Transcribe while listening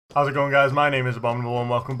How's it going, guys? My name is Abominable and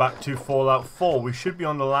welcome back to Fallout 4. We should be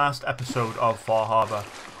on the last episode of Far Harbor.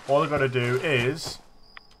 All I've got to do is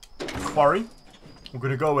quarry. We're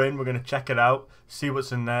going to go in, we're going to check it out, see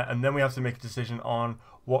what's in there, and then we have to make a decision on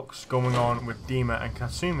what's going on with Dima and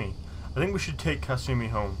Kasumi. I think we should take Kasumi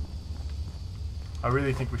home. I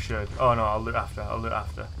really think we should. Oh no, I'll loot after.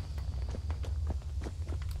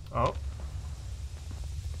 Oh.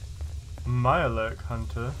 Mirelurk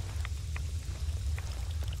Hunter.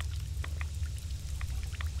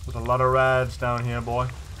 There's a lot of rads down here, boy.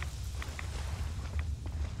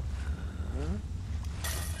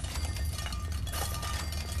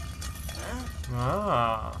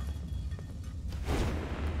 Ah.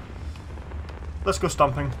 Let's go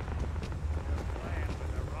stomping.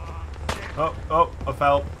 Oh, I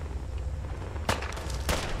fell.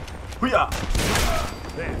 Hoo-yah!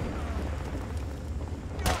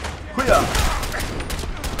 Hoo-yah!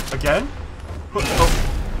 Again?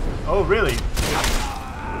 Oh, really?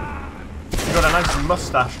 You got a nice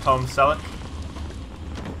mustache, Tom Selleck.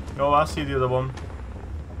 Oh, I see the other one.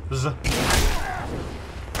 Zzz.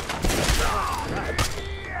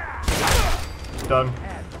 Done.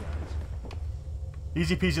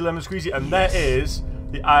 Easy peasy lemon squeezy, and there is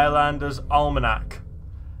the Islander's Almanac.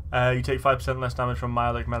 You take 5% less damage from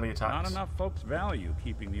Mirelurk melee attacks. Not enough folks value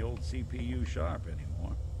keeping the old CPU sharp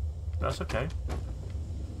anymore. That's okay.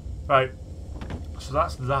 Right. So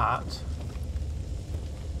that's that.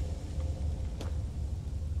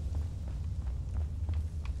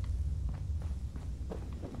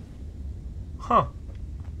 Huh.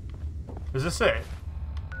 Is this it?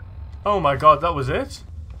 Oh my god, that was it?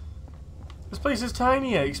 This place is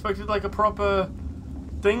tiny. I expected like a proper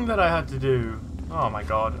thing that I had to do. Oh my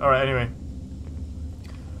god. Alright, anyway.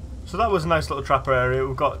 So that was a nice little trapper area.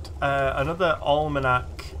 We've got another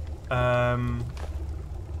Almanac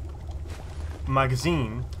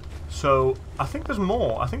magazine. So I think there's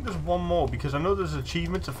more. I think there's one more because I know there's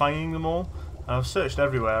achievements of finding them all. And I've searched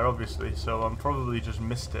everywhere, obviously, so I'm probably just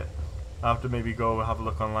missed it. I'll have to maybe go have a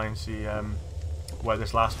look online, see where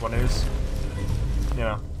this last one is. You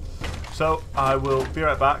know. So I will be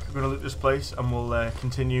right back. I'm going to loot this place and we'll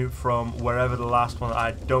continue from wherever the last one that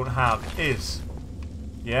I don't have is.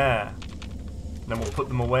 Yeah. And then we'll put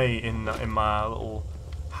them away in my little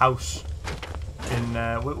house. In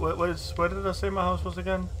where did I say my house was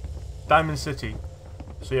again? Diamond City.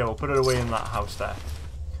 So yeah, we'll put it away in that house there.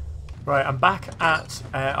 Right, I'm back at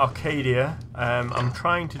Arcadia. I'm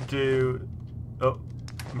trying to do.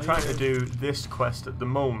 I'm trying to do this quest at the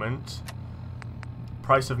moment.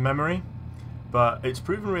 Price of Memory, but it's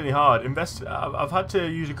proven really hard. I've had to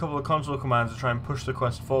use a couple of console commands to try and push the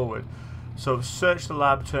quest forward. So search the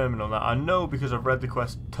lab terminal. Now I know because I've read the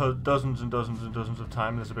quest dozens and dozens and dozens of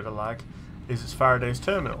times. There's a bit of lag. It's Faraday's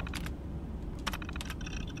terminal.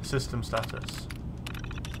 System status.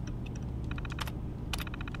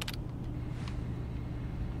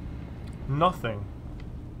 Nothing.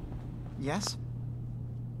 Yes?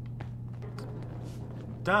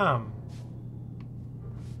 Damn.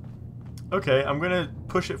 Okay, I'm going to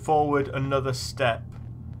push it forward another step.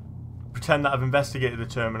 Pretend that I've investigated the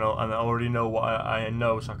terminal and I already know what I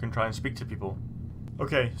know so I can try and speak to people.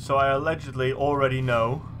 Okay, so I allegedly already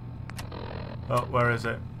know... Oh, where is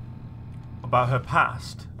it? About her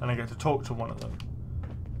past, and I get to talk to one of them.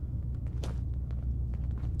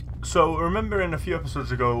 So, remember in a few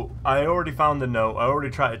episodes ago, I already found the note, I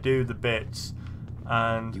already tried to do the bits,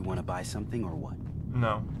 and... You want to buy something or what?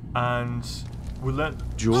 No. And we learned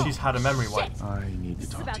Jewel? she's had a memory wipe. I need to This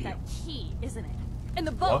is talk about to you. that key, isn't it? In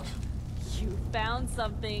the book. What? You found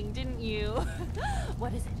something, didn't you?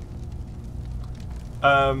 What is it?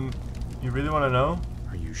 You really want to know?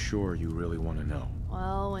 Are you sure you really want to know?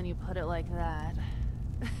 Well, when you put it like that.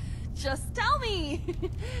 Just tell me!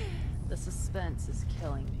 The suspense is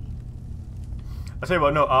killing me. I tell you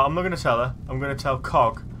what, no, I'm not going to tell her. I'm going to tell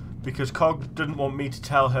Cog. Because Cog didn't want me to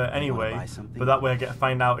tell her anyway. But that way I get to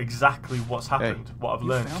find out exactly what's happened, what I've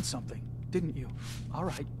learned. You found something, didn't you?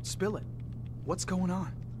 Alright, spill it. What's going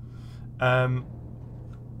on?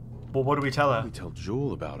 Well, what do we tell her? We tell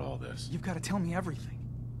Jewel about all this. You've got to tell me everything.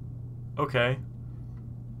 Okay.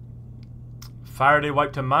 Faraday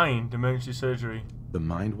wiped her mind, emergency surgery. The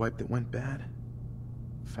mind wipe that went bad?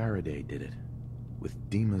 Faraday did it. With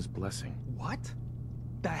Dima's blessing. What?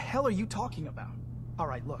 The hell are you talking about?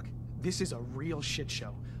 Alright, look. This is a real shit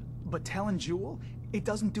show. But telling Jewel, it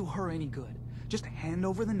doesn't do her any good. Just hand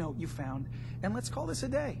over the note you found, and let's call this a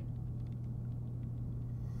day.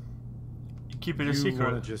 Keep it a You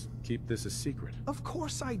secret. want to just keep this a secret? Of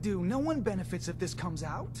course I do. No one benefits if this comes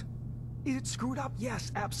out. Is it screwed up?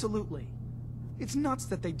 Yes, absolutely. It's nuts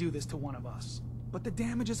that they do this to one of us. But the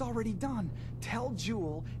damage is already done. Tell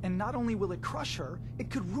Jewel, and not only will it crush her, it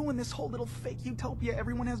could ruin this whole little fake utopia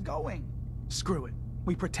everyone has going. Screw it.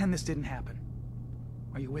 We pretend this didn't happen.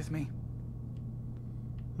 Are you with me?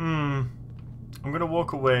 I'm gonna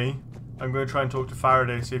walk away. I'm gonna try and talk to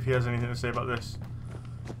Faraday, see if he has anything to say about this.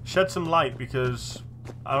 Shed some light, because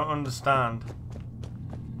I don't understand.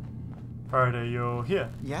 Faraday, you're here.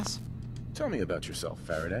 Yes? Tell me about yourself,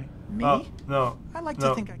 Faraday. Me? No. I like no,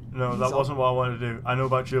 to think I... No, that wasn't what I wanted to do. I know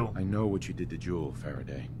about Jewel. I know what you did to Jewel,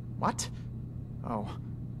 Faraday. What? Oh.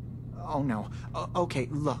 Oh, no. Okay,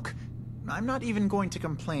 look. I'm not even going to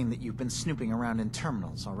complain that you've been snooping around in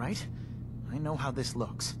terminals, all right? I know how this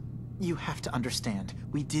looks. You have to understand.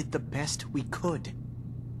 We did the best we could.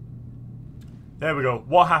 There we go.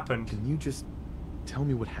 What happened? Can you just tell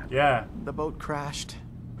me what happened? Yeah. The boat crashed.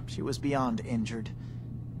 She was beyond injured.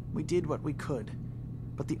 We did what we could.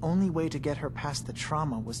 But the only way to get her past the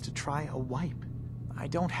trauma was to try a wipe. I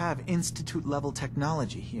don't have Institute-level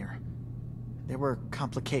technology here. There were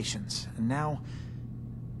complications, and now...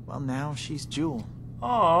 Well, now she's Jewel.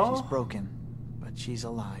 Aww. She's broken, but she's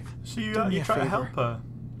alive. So Do me you a try to favor. help her?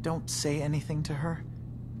 Don't say anything to her.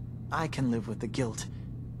 I can live with the guilt.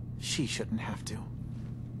 She shouldn't have to.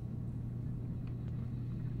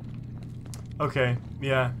 Okay,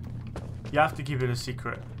 yeah. You have to keep it a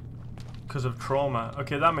secret. Because of trauma.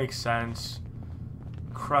 Okay, that makes sense.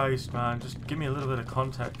 Christ, man. Just give me a little bit of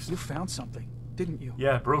context. You found something, didn't you?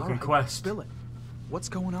 Yeah, broken All right, quest. Spill it. What's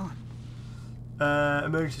going on?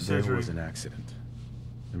 Emergency There surgery. was an accident.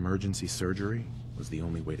 Emergency surgery was the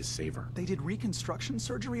only way to save her. They did reconstruction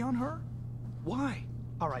surgery on her? Why?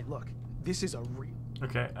 All right, look. This is a real...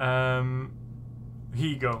 Okay, here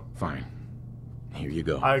you go. Fine. Here you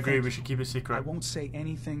go. I agree, we should keep it secret. I won't say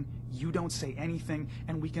anything, you don't say anything,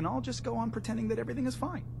 and we can all just go on pretending that everything is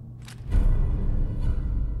fine.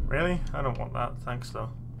 Really? I don't want that. Thanks, though.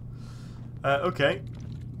 Okay.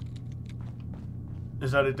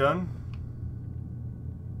 Is that it done?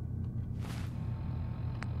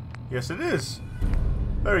 Yes, it is.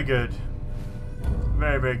 Very good.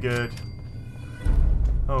 Very, very good.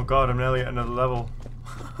 Oh god, I'm nearly at another level.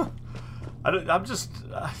 I've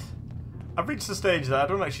reached the stage that I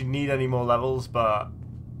don't actually need any more levels, but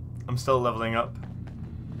I'm still leveling up.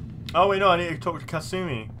 Oh wait, no, I need to talk to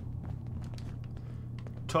Kasumi.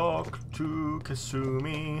 Talk to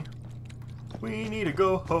Kasumi. We need to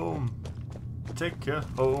go home. Take her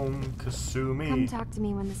home, Kasumi. Come talk to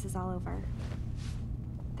me when this is all over.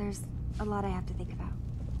 There's a lot I have to think about.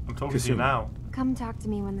 I'm talking to you now. Come talk to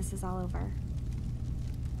me when this is all over.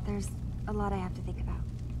 There's a lot I have to think about.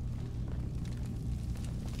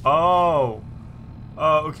 Oh.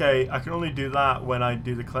 Oh, okay. I can only do that when I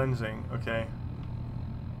do the cleansing. Okay.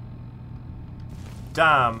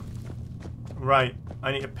 Damn. Right.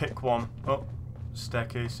 I need to pick one. Oh,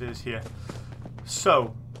 staircase is here.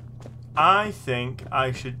 So, I think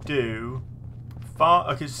I should do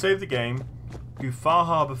okay, save the game. Do Far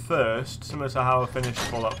Harbor first, similar to how I finished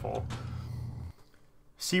Fallout 4.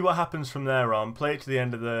 See what happens from there on. Play it to the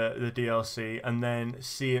end of the DLC, and then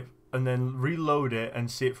see it, and then reload it and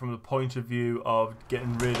see it from the point of view of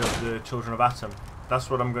getting rid of the Children of Atom. That's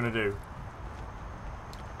what I'm gonna do.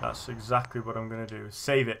 That's exactly what I'm gonna do.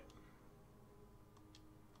 Save it.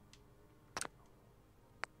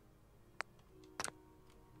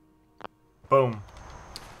 Boom.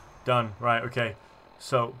 Done. Right, okay.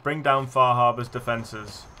 So, bring down Far Harbor's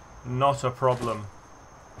defenses. Not a problem.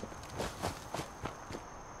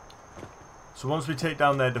 So once we take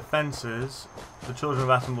down their defenses, the Children of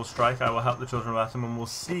Atom will strike. I will help the Children of Atom, and we'll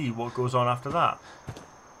see what goes on after that.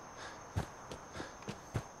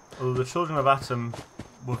 Although the Children of Atom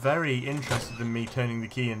were very interested in me turning the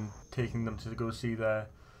key and taking them to go see their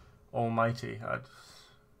Almighty.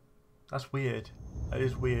 That's weird. That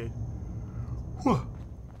is weird. Whew.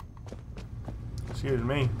 Excuse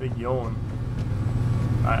me, big yawn.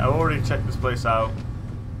 Right, I already checked this place out.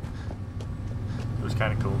 It was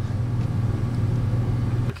kind of cool.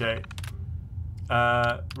 Okay.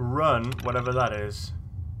 Run, whatever that is.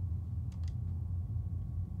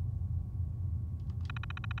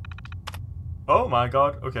 Oh my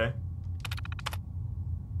god, okay.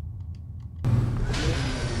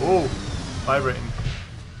 Oh, vibrating.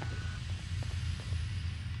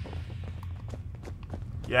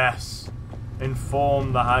 Yes.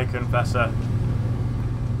 Inform the High Confessor.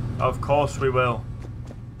 Of course we will.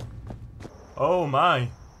 Oh my.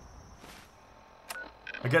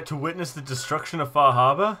 I get to witness the destruction of Far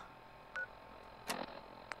Harbor?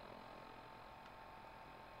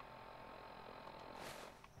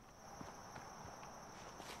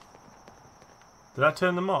 Did I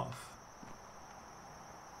turn them off?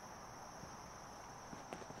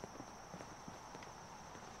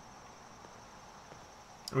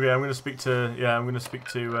 Okay, I'm gonna speak to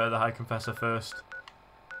the High Confessor first.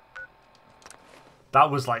 That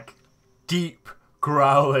was like deep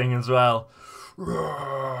growling as well.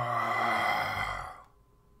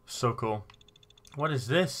 So cool. What is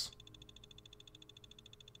this?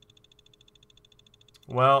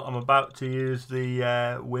 Well, I'm about to use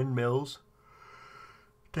the windmills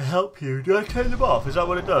to help you. Do I turn them off? Is that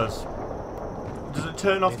what it does? Does it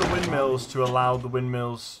turn off the windmills to allow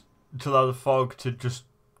the fog to just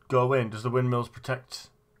go in? Does the windmills protect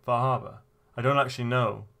Far Harbor? I don't actually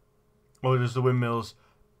know. Or does the windmills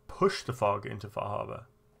push the fog into Far Harbor?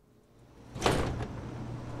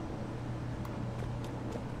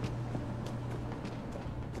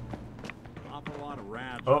 Awful lot of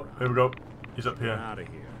rats. Oh, here we go. He's up Get here. out of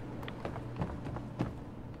here.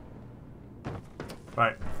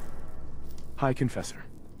 Right. High Confessor.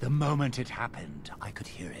 The moment it happened, I could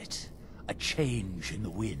hear it. A change in the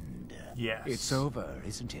wind. Yes. It's over,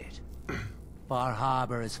 isn't it? Far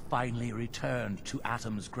Harbor has finally returned to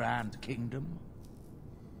Atom's Grand Kingdom.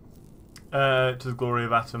 To the glory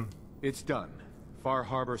of Atom. It's done. Far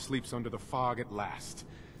Harbor sleeps under the fog at last.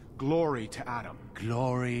 Glory to Atom.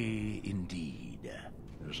 Glory indeed.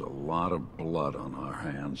 There's a lot of blood on our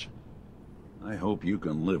hands. I hope you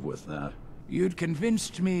can live with that. You'd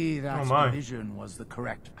convinced me that Oh my. division was the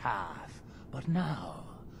correct path. But now,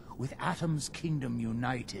 with Atom's kingdom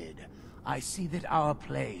united, I see that our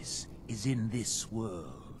place is in this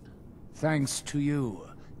world. Thanks to you,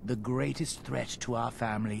 the greatest threat to our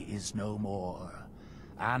family is no more.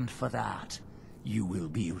 And for that, you will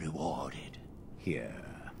be rewarded. Here.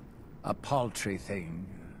 A paltry thing,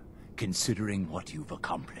 considering what you've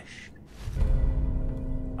accomplished.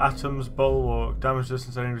 Atom's Bulwark. Damage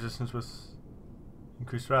resistance, any resistance with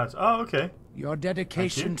increased rads. Oh, okay. Your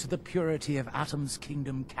dedication to the purity of Atom's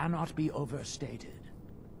kingdom cannot be overstated.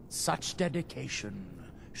 Such dedication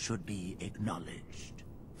should be acknowledged.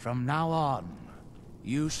 From now on,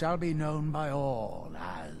 you shall be known by all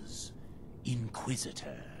as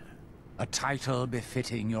Inquisitor, a title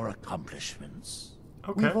befitting your accomplishments.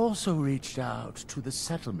 Okay. We've also reached out to the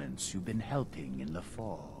settlements you've been helping in the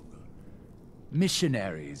fog.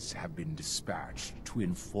 Missionaries have been dispatched to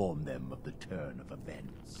inform them of the turn of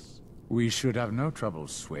events. We should have no trouble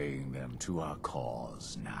swaying them to our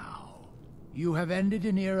cause now. You have ended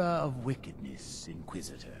an era of wickedness,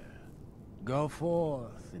 Inquisitor. Go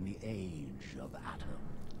forth in the age of Atom.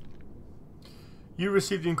 You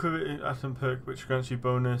received the Inquisitor Atom perk, which grants you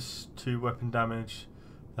bonus to weapon damage.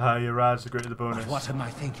 The higher your rads, the greater the bonus. But what am I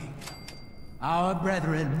thinking? Our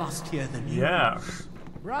brethren must hear the news. Yeah.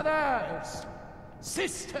 Brothers!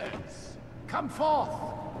 Sisters! Come forth!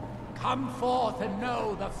 Come forth and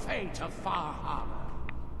know the fate of Far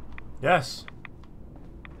Harbor. Yes.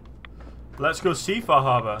 Let's go see Far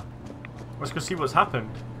Harbor. Let's go see what's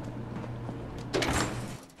happened.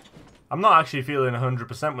 I'm not actually feeling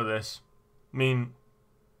 100% with this. I mean,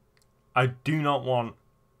 I do not want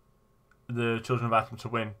the Children of Atom to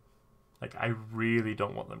win. Like, I really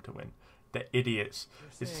don't want them to win. They're idiots.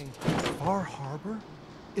 Far Harbor?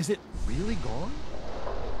 Is it really gone?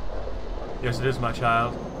 Yes, it is, my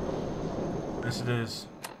child. Yes, it is.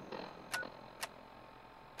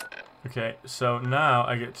 Okay, so now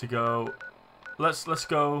I get to go. Let's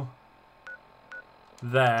go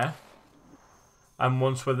there. And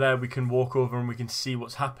once we're there, we can walk over and we can see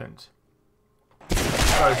what's happened.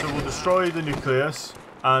 Alright, so we'll destroy the nucleus,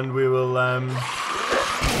 and we will,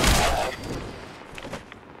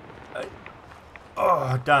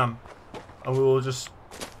 oh, damn. And we will just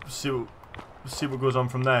see what goes on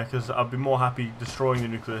from there, because I'll be more happy destroying the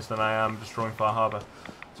nucleus than I am destroying Far Harbor.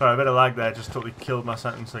 Sorry, a bit of lag there, just totally killed my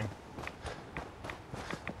sentencing.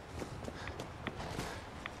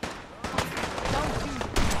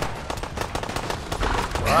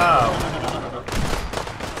 Wow.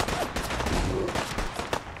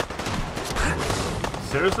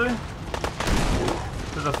 Seriously?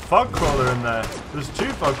 There's a fog crawler in there. There's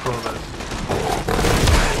two fog crawlers.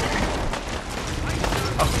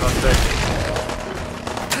 Oh, for God's sake.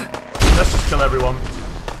 Let's just kill everyone.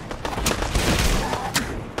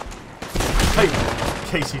 Hey,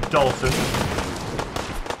 Casey Dalton.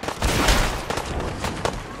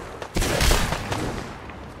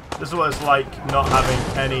 This is what it's like not having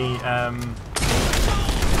any,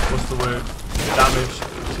 what's the word, damage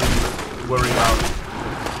to worry about.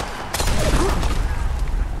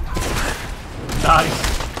 Nice.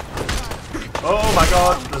 Oh my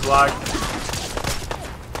god, there's lag.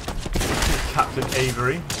 Captain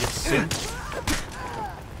Avery, you simp.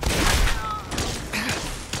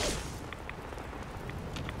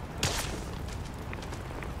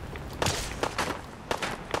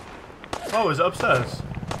 Oh, is it upstairs?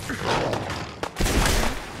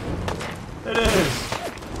 It is.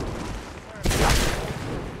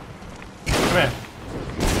 Come here.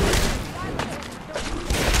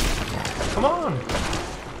 Come on.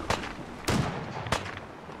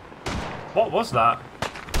 What was that?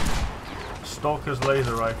 Stalker's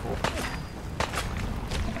laser rifle.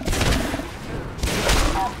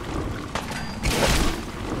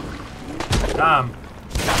 Damn.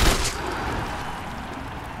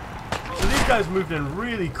 So these guys moved in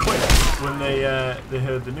really quick when they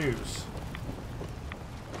heard the news.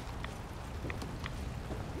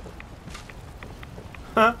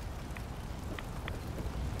 Huh?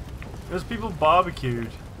 There's people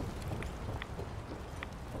barbecued.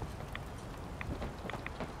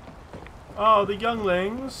 Oh, the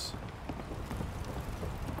younglings.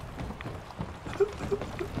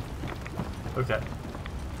 Okay.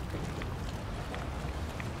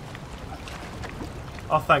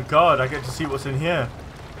 Oh, thank God, I get to see what's in here.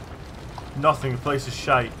 Nothing, the place is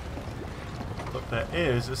shite. But there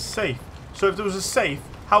is a safe. So if there was a safe,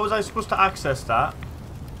 how was I supposed to access that?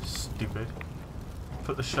 Stupid.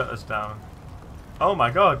 Put the shutters down. Oh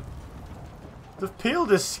my God. They've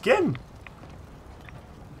peeled his skin.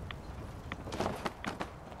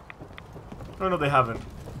 Oh no, they haven't.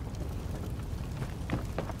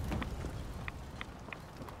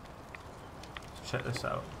 Let's check this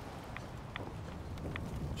out.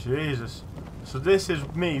 Jesus. So this is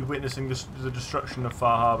me witnessing the destruction of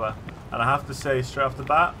Far Harbor. And I have to say, straight off the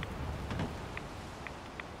bat,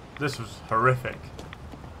 this was horrific.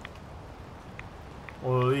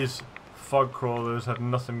 Although these fog crawlers had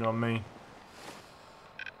nothing on me.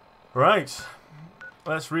 Right.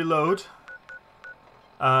 Let's reload.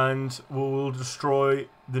 And we'll destroy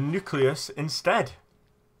the nucleus instead.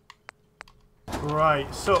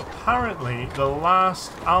 Right, so apparently the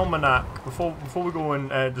last almanac, before we go and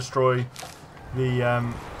destroy the,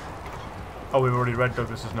 oh, we've already read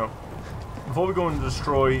Douglas's note. Before we go and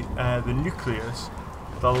destroy the nucleus,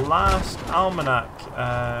 the last almanac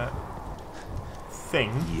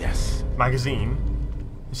thing, yes, magazine,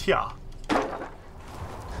 is here.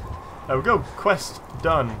 There we go, quest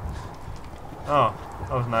done. Oh,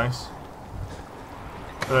 that was nice.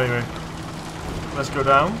 But anyway, let's go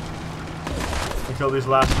down. And kill these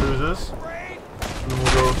last losers, and then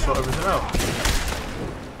we'll go sort everything out.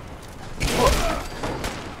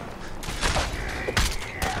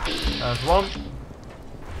 There's one.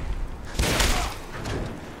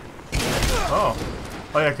 Oh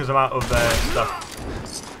yeah, because I'm out of their stuff.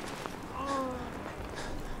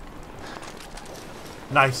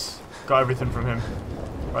 Nice, got everything from him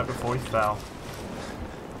right before he fell.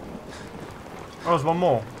 Oh, there's one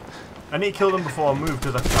more. I need to kill them before I move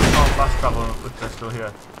because I can't fast travel if they're still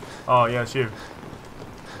here. Oh yeah, it's you.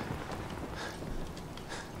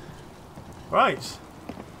 Right.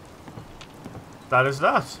 That is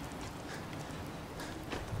that.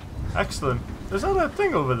 Excellent. Is that a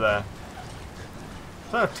thing over there?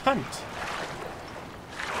 Is that a tent?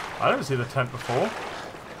 I didn't see the tent before.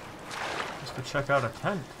 Let's go check out a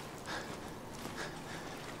tent.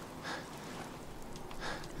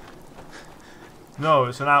 No,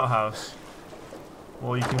 it's an outhouse.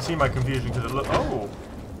 Well, you can see my confusion because it looked... Oh!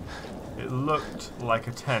 It looked like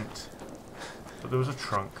a tent. But there was a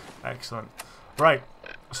trunk. Excellent. Right.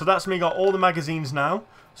 So that's me got all the magazines now.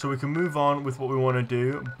 So we can move on with what we want to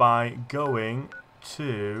do by going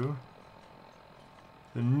to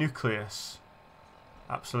the nucleus.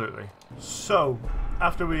 Absolutely. So,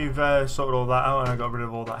 after we've sorted all that out and I got rid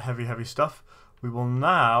of all that heavy stuff, we will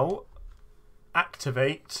now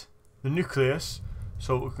activate the nucleus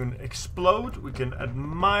so we can explode, we can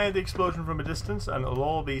admire the explosion from a distance, and it'll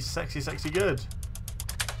all be sexy good.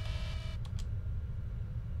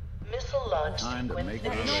 Missile launch sequence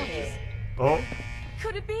initiated. Oh.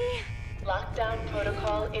 Could it be? Lockdown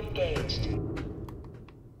protocol engaged.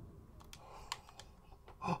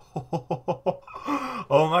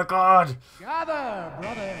 Oh my God! Gather,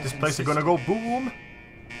 brothers. This place is gonna go boom.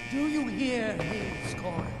 Do you hear his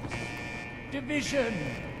chorus? Division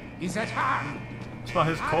is at hand. It's not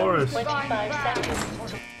his chorus. 25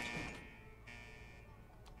 seconds.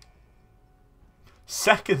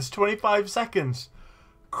 Seconds, 25 seconds.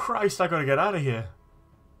 Christ, I gotta get out of here.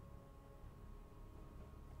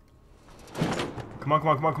 Come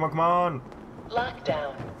on.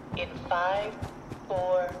 Lockdown in 5,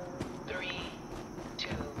 4, 3, 2,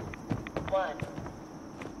 1.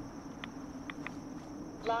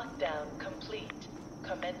 Lockdown complete.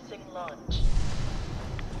 Commencing launch.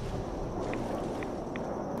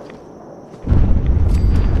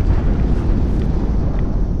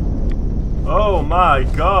 Oh my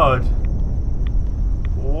God.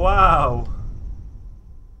 Wow.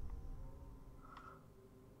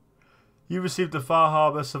 You received the Far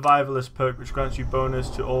Harbor Survivalist perk, which grants you bonus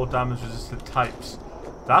to all damage-resistant types.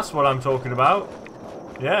 That's what I'm talking about.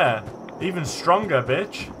 Yeah, even stronger,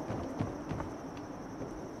 bitch.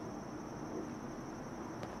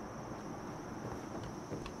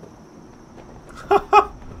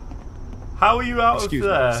 How are you out Excuse of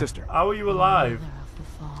there? me, sister. How are you alive? Mother of the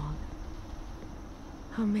fog.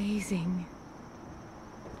 Amazing.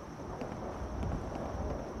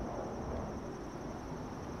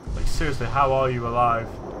 Like, seriously, how are you alive?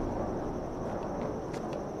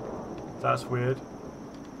 That's weird.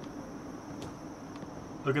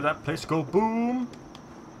 Look at that place go boom!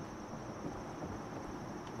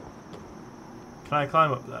 Can I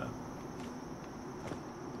climb up there?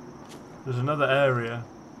 There's another area.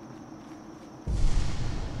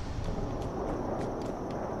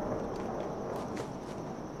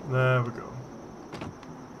 There we go.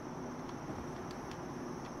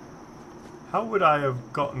 How would I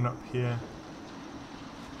have gotten up here?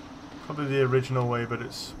 Probably the original way, but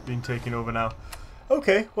it's been taken over now.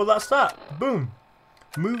 Okay, well that's that. Boom.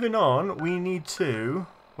 Moving on, we need to...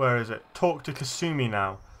 Where is it? Talk to Kasumi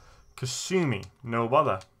now. Kasumi, no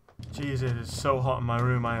bother. Jeez, it is so hot in my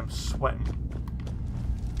room, I am sweating.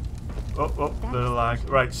 Oh, little lag.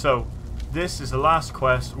 Right, so, this is the last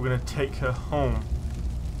quest. We're going to take her home.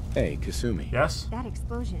 Hey, Kasumi. Yes? That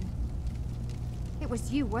explosion. It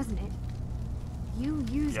was you, wasn't it? You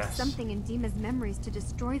used Yes. something in Dima's memories to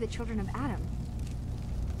destroy the children of Adam.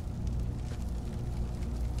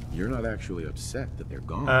 You're not actually upset that they're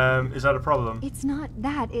gone. Is that a problem? It's not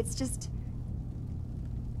that, it's just...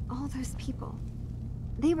 all those people.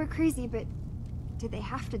 They were crazy, but did they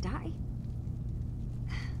have to die?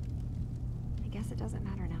 I guess it doesn't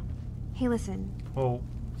matter now. Hey, listen. Well,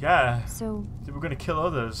 yeah. So... They were going to kill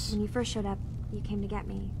others. when you first showed up, you came to get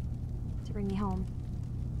me. To bring me home.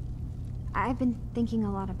 I've been thinking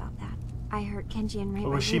a lot about that. I hurt Kenji and Ray.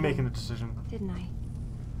 Or was she making the decision? Didn't I?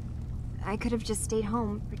 I could have just stayed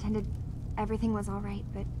home, pretended everything was alright,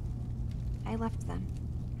 but I left them.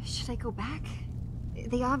 Should I go back?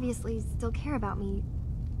 They obviously still care about me.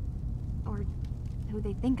 Or who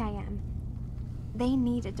they think I am. They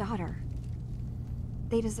need a daughter.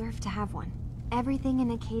 They deserve to have one. Everything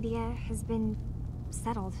in Acadia has been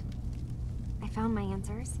settled. I found my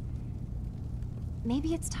answers.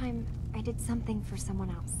 Maybe it's time I did something for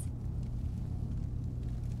someone else.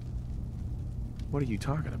 What are you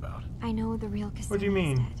talking about? I know the real Kasumi What do you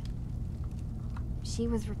mean? is dead. She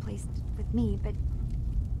was replaced with me, but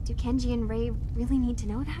do Kenji and Ray really need to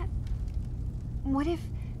know that? What if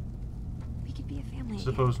we could be a family again?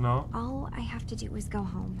 Suppose not. All I have to do is go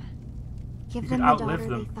home. Give You them could the outlive daughter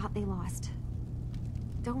them. they thought they lost.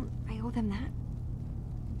 Don't I owe them that?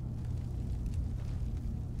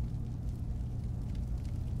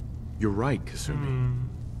 You're right, Kasumi.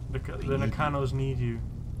 The Nakanos need you.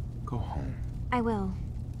 Go home. I will.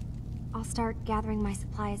 I'll start gathering my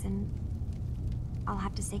supplies and I'll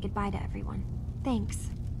have to say goodbye to everyone. Thanks.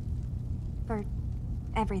 For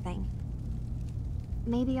everything.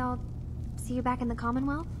 Maybe I'll see you back in the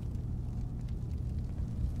Commonwealth?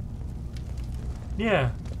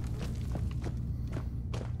 Yeah.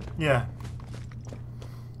 Yeah.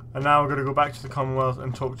 And now we're going to go back to the Commonwealth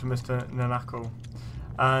and talk to Mr. Nanako.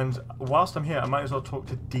 And whilst I'm here, I might as well talk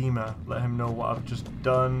to Dima, let him know what I've just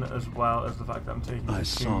done, as well as the fact that I'm taking I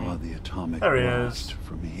Kasumi. saw the atomic There he blast is.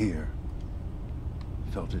 from here.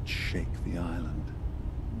 Felt it shake the island.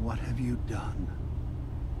 What have you done?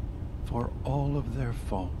 For all of their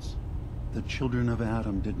faults, the children of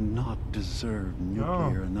Adam did not deserve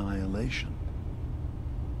nuclear annihilation.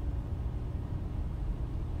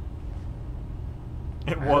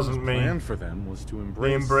 It wasn't me. The plan for them was to embrace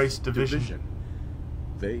They embraced division.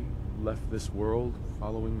 They left this world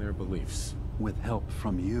following their beliefs. With help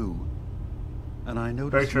from you. And I Very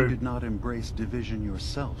noticed true. you did not embrace division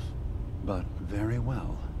yourself. But very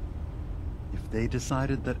well. If they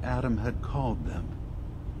decided that Adam had called them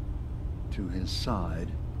to his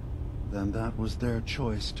side, then that was their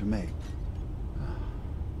choice to make.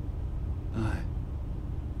 I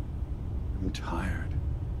am tired.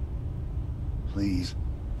 Please,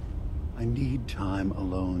 I need time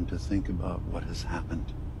alone to think about what has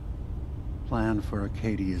happened. Plan for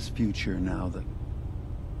Acadia's future now that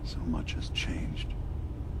so much has changed.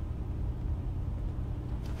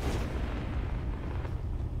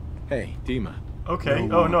 Hey, Dima. Okay.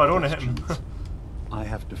 No Oh, no, more I don't want to hit him. questions. I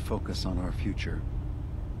have to focus on our future.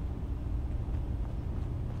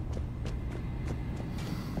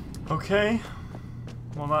 Okay.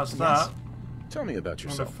 Well, that's that. Tell me about I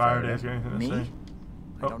wonder yourself, if Faraday's got anything to Me? say.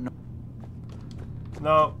 I don't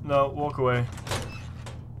know. No, walk away.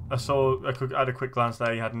 I had a quick glance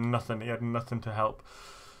there. He had nothing. He had nothing to help.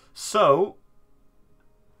 So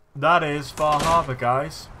that is Far Harbor,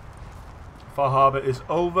 guys. Far Harbor is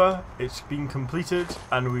over. It's been completed,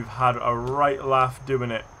 and we've had a right laugh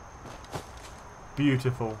doing it.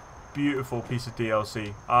 Beautiful, beautiful piece of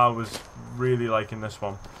DLC. I was really liking this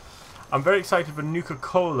one. I'm very excited for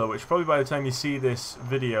Nuka-Cola, which probably by the time you see this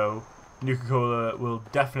video, Nuka-Cola will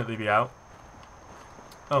definitely be out.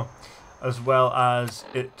 Oh, as well as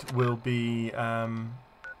it will be...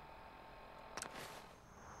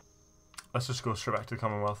 let's just go straight back to the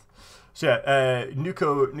Commonwealth. So yeah,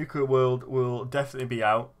 Nuka World will definitely be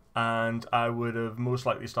out, and I would have most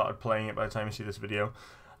likely started playing it by the time you see this video.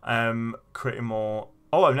 Creating more...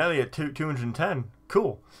 Oh, I'm nearly at 210.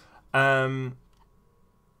 Cool.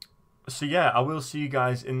 So yeah, I will see you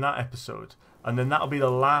guys in that episode. And then that'll be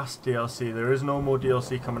the last DLC. There is no more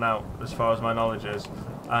DLC coming out, as far as my knowledge is.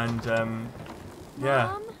 And, yeah.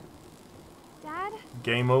 Mom? Dad?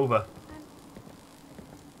 Game over.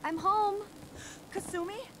 I'm home.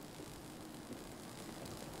 Kasumi?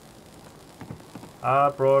 I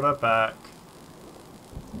brought her back.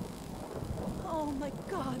 Oh my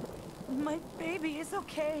god. My baby is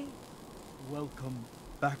okay. Welcome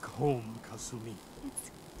back home, Kasumi.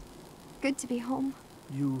 It's good to be home.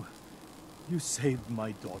 You saved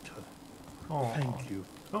my daughter. Aww. Thank you.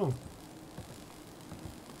 Oh.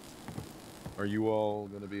 Are you all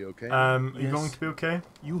going to be okay? Are you going to be okay?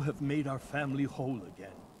 You have made our family whole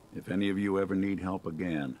again. If any of you ever need help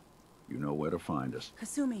again, you know where to find us.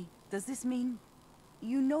 Kasumi, does this mean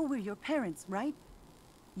you know we're your parents, right?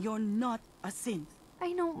 You're not a synth.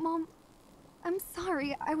 I know, Mom. I'm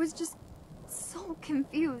sorry. I was just so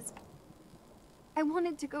confused. I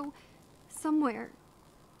wanted to go somewhere.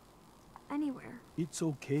 Anywhere. It's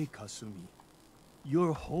okay, Kasumi.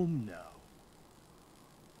 You're home now.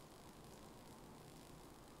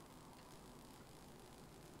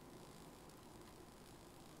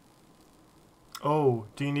 Oh,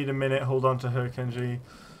 do you need a minute? Hold on to her, Kenji.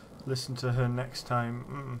 Listen to her next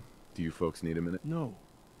time. Do you folks need a minute? No.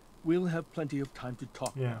 We'll have plenty of time to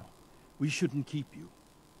talk now. We shouldn't keep you.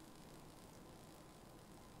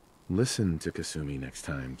 Listen to Kasumi next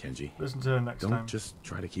time, Kenji. Listen to her next time. Don't just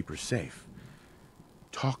try to keep her safe.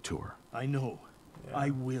 Talk to her. I know. Yeah, I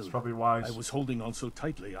will. It's probably wise. I was holding on so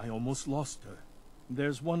tightly, I almost lost her.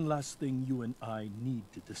 There's one last thing you and I need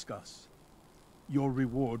to discuss. Your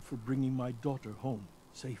reward for bringing my daughter home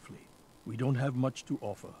safely. We don't have much to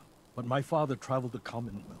offer, but my father traveled the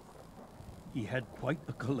Commonwealth. He had quite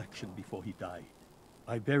a collection before he died.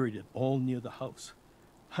 I buried it all near the house.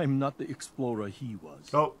 I'm not the explorer he was.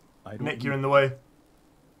 Oh, Nick, you're in the way.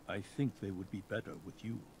 I think they would be better with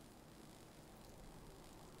you.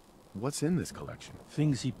 What's in this collection?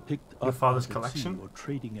 Things he picked up Your father's out at sea collection? or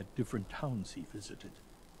trading at different towns he visited.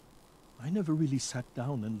 I never really sat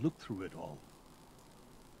down and looked through it all.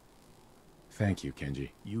 Thank you,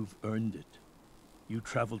 Kenji. You've earned it. You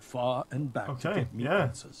traveled far and back to Okay, get me yeah.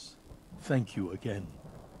 answers. Thank you again.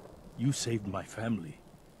 You saved my family.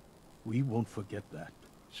 We won't forget that.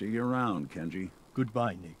 See you around, Kenji.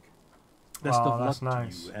 Goodbye, Nick. Best Oh, of luck that's to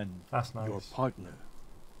nice. you and That's nice. your partner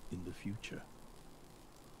in the future.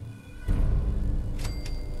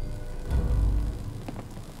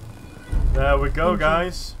 There we go, Thank you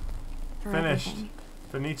guys. for Finished. everything.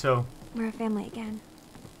 Finito. We're a family again.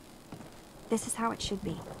 This is how it should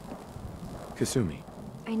be. Kasumi.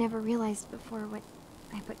 I never realized before what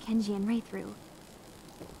I put Kenji and Ray through.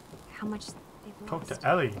 How much they've Talk lost. to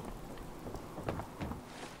Ellie.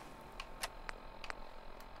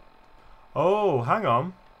 Oh, hang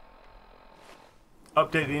on.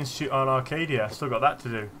 Update the Institute on Arcadia. Still got that to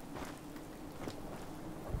do.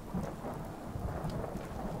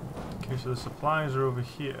 Okay, so the supplies are over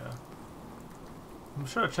here. I'm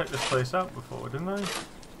sure I checked this place out before, didn't I?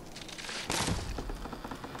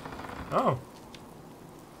 Oh.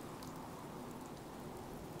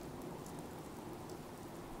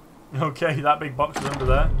 Okay, that big box is under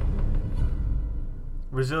there.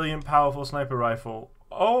 Resilient, powerful sniper rifle.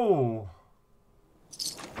 Oh!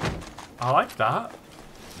 I like that.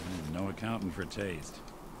 No accounting for taste.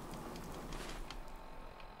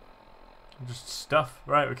 Just stuff.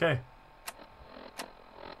 Right, okay.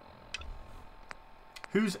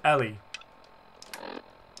 Who's Ellie?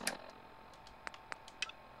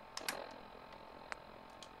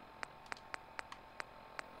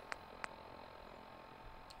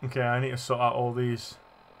 Okay, I need to sort out all these.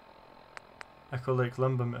 Echo Lake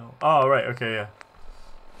Lumber Mill. Oh, right, okay, yeah.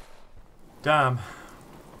 Damn.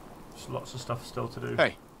 There's lots of stuff still to do.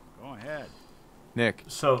 Hey. Go ahead. Nick.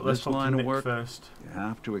 So, let's This talk line to of Nick work, first. you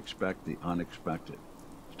have to expect the unexpected.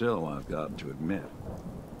 Still, I've got to admit,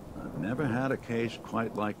 I've never had a case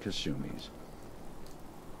quite like Kasumi's.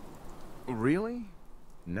 Really?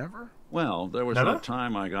 Never? Well, there was Never? that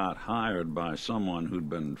time I got hired by someone who'd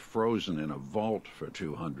been frozen in a vault for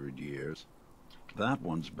 200 years. That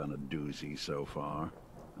one's been a doozy so far.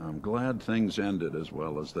 I'm glad things ended as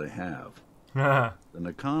well as they have. The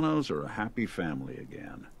Nakanos are a happy family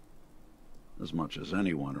again. As much as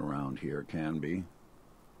anyone around here can be.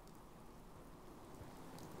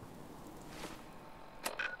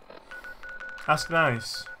 That's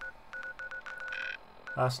nice.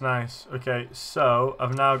 That's nice. Okay, so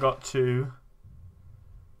I've now got to...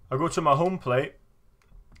 I'll go to my home plate,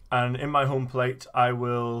 and in my home plate I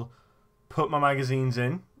will put my magazines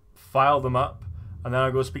in, file them up, and then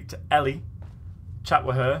I'll go speak to Ellie, chat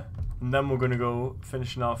with her, and then we're going to go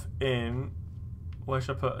finishing off in... Where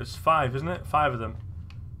should I put? It's 5, isn't it? 5 of them.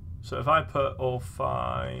 So if I put all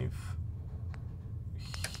 5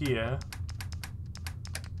 here...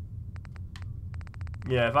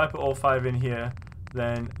 Yeah, if I put all 5 in here,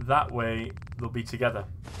 then that way they'll be together,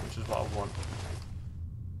 which is what I want.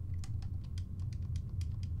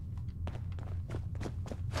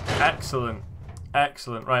 Excellent.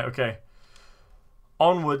 Excellent. Right, okay.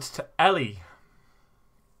 Onwards to Ellie.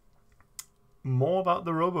 More about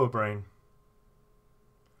the RoboBrain.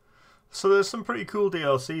 So there's some pretty cool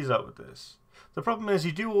DLCs out with this. The problem is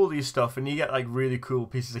you do all these stuff and you get like really cool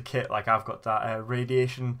pieces of kit. Like I've got that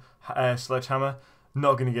radiation sledgehammer.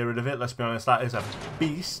 Not going to get rid of it, let's be honest, that is a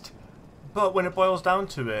beast. But when it boils down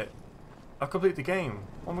to it, I've completed the game.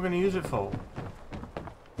 What am I going to use it for?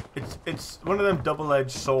 It's one of them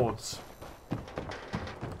double-edged swords.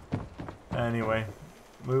 Anyway,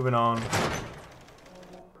 moving on.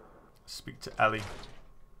 Speak to Ellie.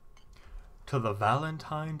 To the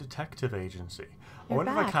Valentine Detective Agency. I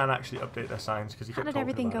wonder if I can actually update their signs, because you kept How did talking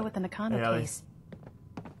everything about go it. with the Nakano Hey, Ellie. case?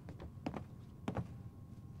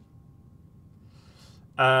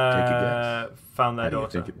 Take a guess. Found their How do you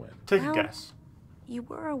daughter. think it went? Take Well, a guess. You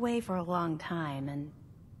were away for a long time, and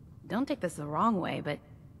don't take this the wrong way, but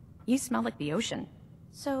you smell like the ocean.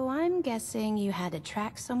 So I'm guessing you had to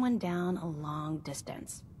track someone down a long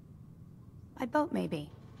distance. By boat,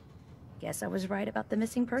 maybe. Guess I was right about the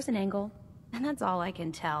missing person angle. And that's all I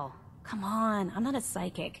can tell. Come on, I'm not a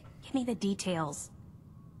psychic. Give me the details.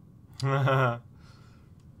 I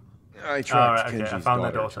tracked okay, I Kenji's found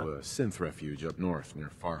their daughter daughter. to a synth refuge up north near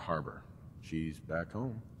Far Harbor. She's back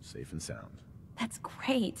home, safe and sound. That's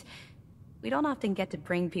great. We don't often get to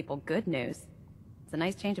bring people good news. It's a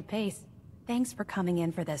nice change of pace. Thanks for coming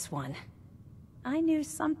in for this one. I knew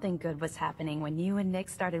something good was happening when you and Nick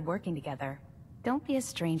started working together. Don't be a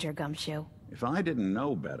stranger, Gumshoe. If I didn't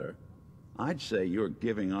know better, I'd say you're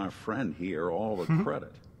giving our friend here all the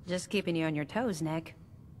credit. Just keeping you on your toes, Nick.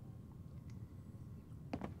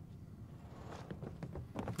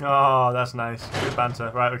 Oh, that's nice. Good banter.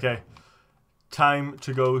 Right, okay. Time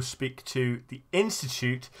to go speak to the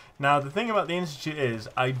Institute. Now, the thing about the Institute is,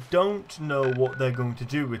 I don't know what they're going to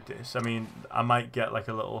do with this. I mean, I might get like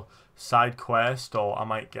a little side quest, or I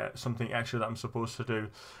might get something extra that I'm supposed to do.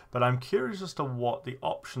 But I'm curious as to what the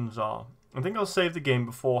options are. I think I'll save the game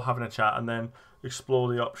before having a chat and then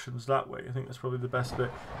explore the options that way. I think that's probably the best bit.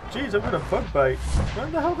 Jeez, I've got a bug bite. Where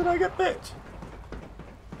the hell did I get bit?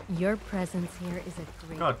 Your presence here is a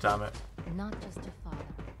great... God damn it. Not just a father.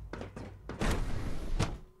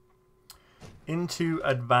 Into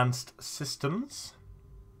advanced systems.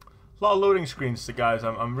 A lot of loading screens, guys.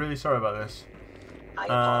 I'm really sorry about this. I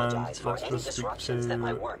apologize for let's any just speak disruptions that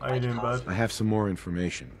my work How you might doing, cause. bud? I have some more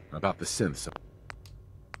information about the synths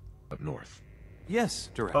up north. Yes,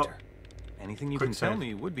 Director. Anything you quick can tell save.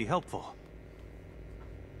 me would be helpful.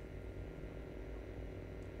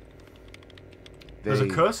 There's a They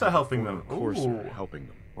cursor have helping former them. Courser Ooh. helping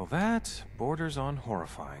them. Well, that borders on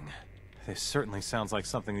horrifying. This certainly sounds like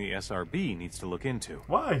something the SRB needs to look into.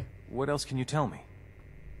 Why? What else can you tell me?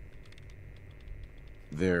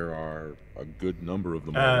 There are a good number of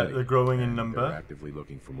them already. They're growing in and number. They're actively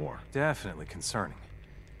looking for more. Definitely concerning.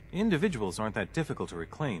 Individuals aren't that difficult to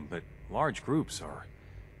reclaim, but large groups are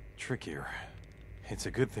trickier. It's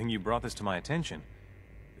a good thing you brought this to my attention.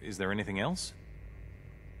 Is there anything else?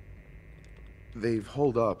 They've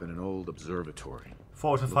holed up in an old observatory.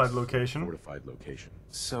 Fortified location. Fortified location.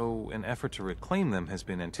 So, an effort to reclaim them has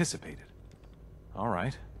been anticipated. All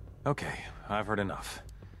right. Okay, I've heard enough.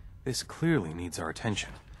 This clearly needs our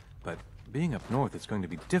attention, but being up north is going to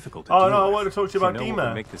be difficult to Oh deal no, I with. wanted to talk to you about know what would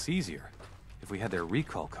Dima. make this easier? If we had their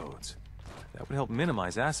recall codes. That would help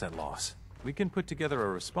minimize asset loss. We can put together a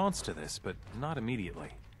response to this, but not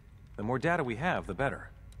immediately. The more data we have, the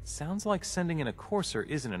better. Sounds like sending in a courser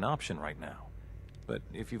isn't an option right now. But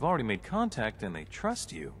if you've already made contact and they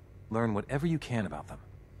trust you, Learn whatever you can about them.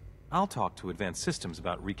 I'll talk to Advanced Systems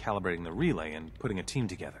about recalibrating the relay and putting a team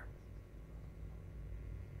together.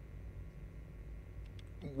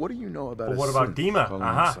 What do you know about But a what about synth Dima? calling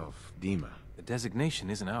Aha. himself Dima? The designation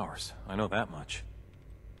isn't ours. I know that much.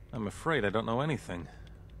 I'm afraid I don't know anything.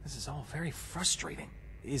 This is all very frustrating.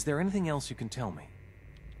 Is there anything else you can tell me?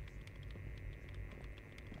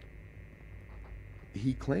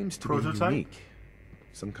 He claims to Prototype? be unique.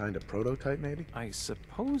 Some kind of prototype, maybe? I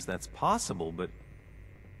suppose that's possible, but...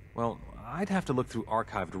 well, I'd have to look through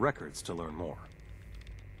archived records to learn more.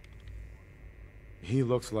 He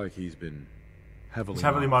looks like he's been It's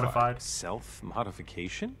heavily modified.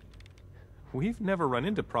 Self-modification? We've never run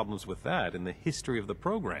into problems with that in the history of the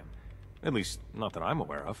program. At least, not that I'm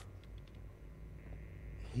aware of.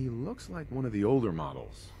 He looks like one of the older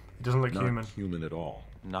models. He doesn't look Not human. human at all.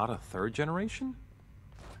 Not a third generation?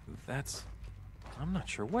 That's... I'm not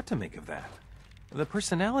sure what to make of that. The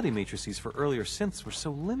personality matrices for earlier synths were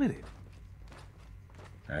so limited.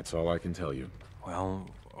 That's all I can tell you. Well,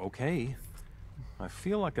 okay. I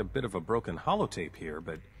feel like a bit of a broken holotape here,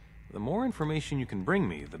 but the more information you can bring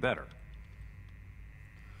me, the better.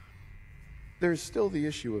 There's still the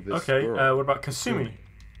issue of this Okay, girl. what about Kasumi?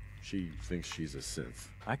 She thinks she's a synth.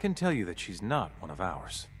 I can tell you that she's not one of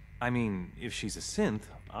ours. I mean, if she's a synth,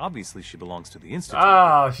 obviously she belongs to the Institute.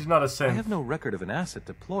 Ah, she's not a synth. I have no record of an asset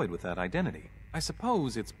deployed with that identity. I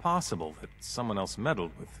suppose it's possible that someone else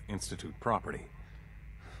meddled with Institute property.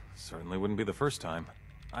 Certainly wouldn't be the first time.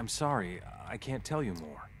 I'm sorry, I can't tell you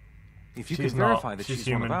more. If you She's can not. verify that She's she's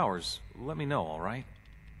one of human. ours, let me know, all right?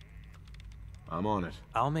 I'm on it.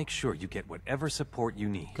 I'll make sure you get whatever support you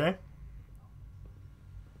need. Okay.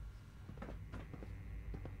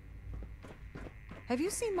 Have you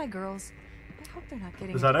seen my girls? I hope they're not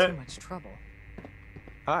getting Is that into it? too much trouble.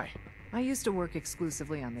 Hi. I used to work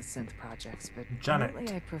exclusively on the synth projects, but Janet.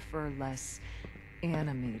 lately I prefer less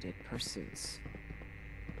animated pursuits.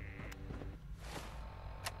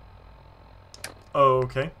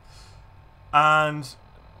 Okay. And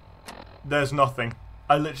there's nothing.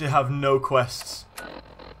 I literally have no quests.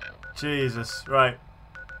 Jesus. Right.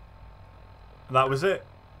 That was it.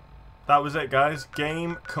 That was it, guys.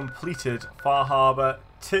 Game completed. Far Harbor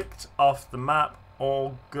ticked off the map.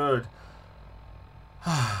 All good.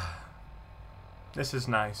 This is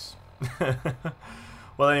nice.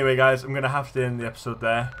 Well, anyway, guys, I'm going to have to end the episode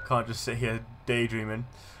there. Can't just sit here daydreaming.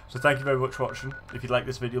 So thank you very much for watching. If you like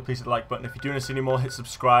this video, please hit the like button. If you do want to see any more, hit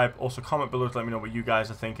subscribe. Also, comment below to let me know what you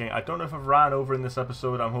guys are thinking. I don't know if I've ran over in this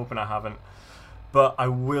episode. I'm hoping I haven't. But I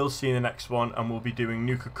will see you in the next one, and we'll be doing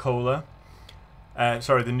Nuka-Cola.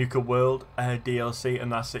 Sorry, the Nuka World DLC,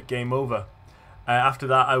 and that's it. Game over. After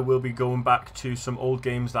that, I will be going back to some old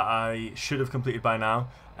games that I should have completed by now.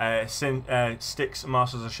 Styx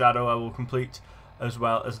Masters of Shadow I will complete, as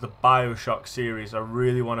well as the Bioshock series. I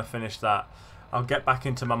really want to finish that. I'll get back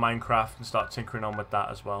into my Minecraft and start tinkering on with that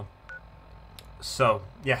as well. So,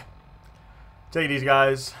 yeah. Take it easy,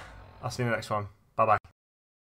 guys. I'll see you in the next one. Bye-bye.